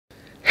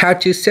how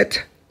to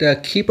set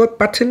the keyboard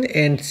button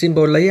and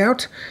symbol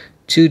layout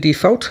to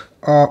default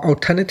or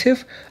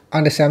alternative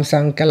on the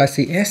Samsung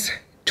Galaxy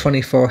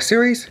S24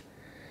 series.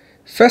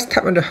 First,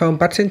 tap on the home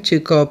button to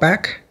go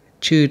back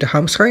to the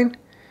home screen.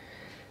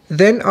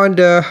 Then on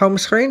the home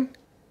screen,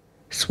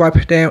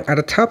 swipe down at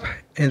the top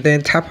and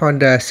then tap on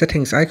the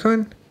settings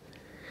icon.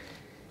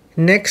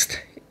 Next,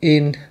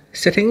 in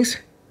settings,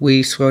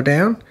 we scroll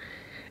down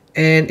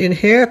and in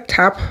here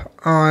tap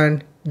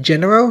on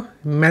general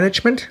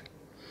management.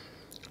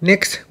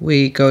 Next,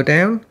 we go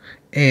down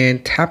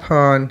and tap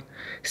on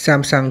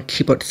Samsung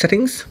keyboard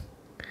settings.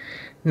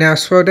 Now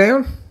scroll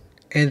down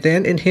and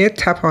then in here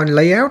tap on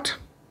layout,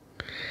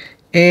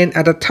 and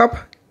at the top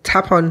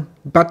tap on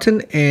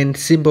button and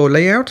symbol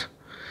layout,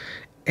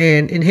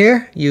 and in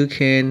here you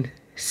can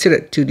set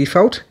it to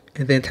default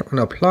and then tap on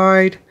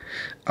applied,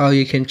 or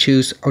you can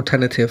choose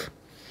alternative.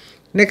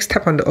 Next,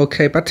 tap on the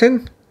OK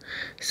button.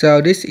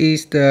 So this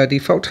is the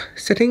default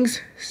settings.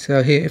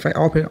 So here, if I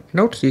open up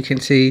notes, you can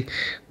see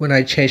when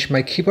I change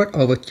my keyboard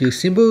over to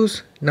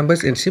symbols,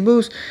 numbers and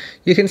symbols,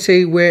 you can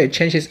see where it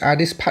changes are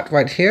this part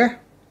right here,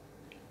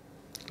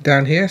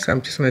 down here. So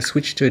I'm just going to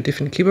switch to a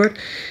different keyboard,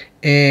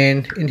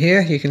 and in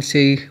here you can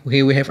see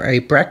here we have a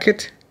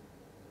bracket,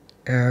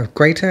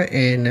 greater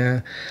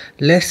and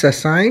lesser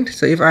sign.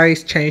 So if I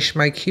change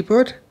my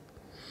keyboard,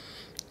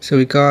 so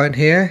we go in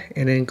here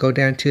and then go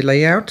down to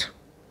layout,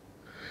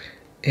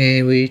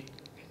 and we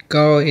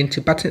go into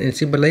button and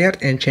symbol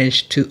layout and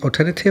change to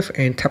alternative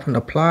and tap on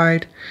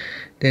applied,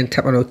 then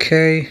tap on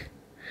OK.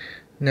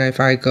 Now if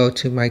I go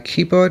to my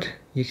keyboard,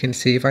 you can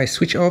see if I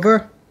switch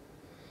over,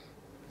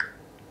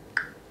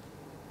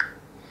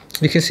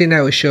 you can see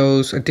now it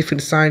shows a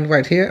different sign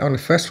right here on the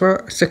first row,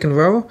 second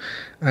row,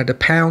 the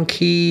pound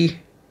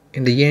key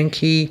and the yen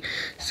key.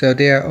 So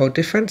they are all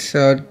different.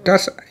 So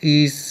that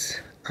is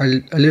a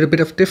little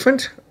bit of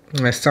different.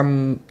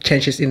 Some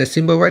changes in the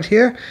symbol right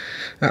here.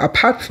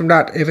 Apart from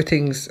that,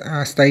 everything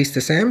stays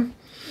the same.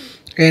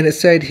 And it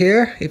said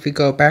here, if we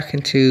go back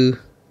into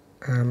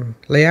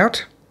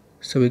layout,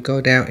 so we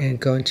go down and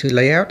go into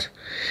layout,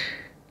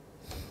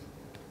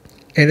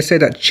 and it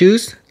said that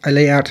choose a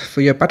layout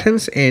for your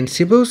buttons and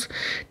symbols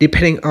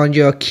depending on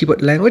your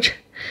keyboard language.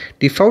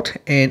 Default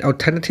and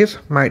alternative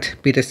might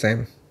be the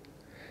same.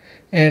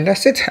 And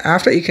that's it.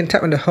 After, you can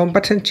tap on the home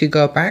button to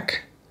go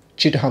back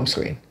to the home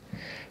screen.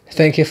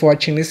 Thank you for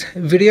watching this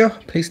video.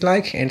 Please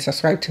like and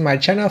subscribe to my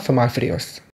channel for more videos.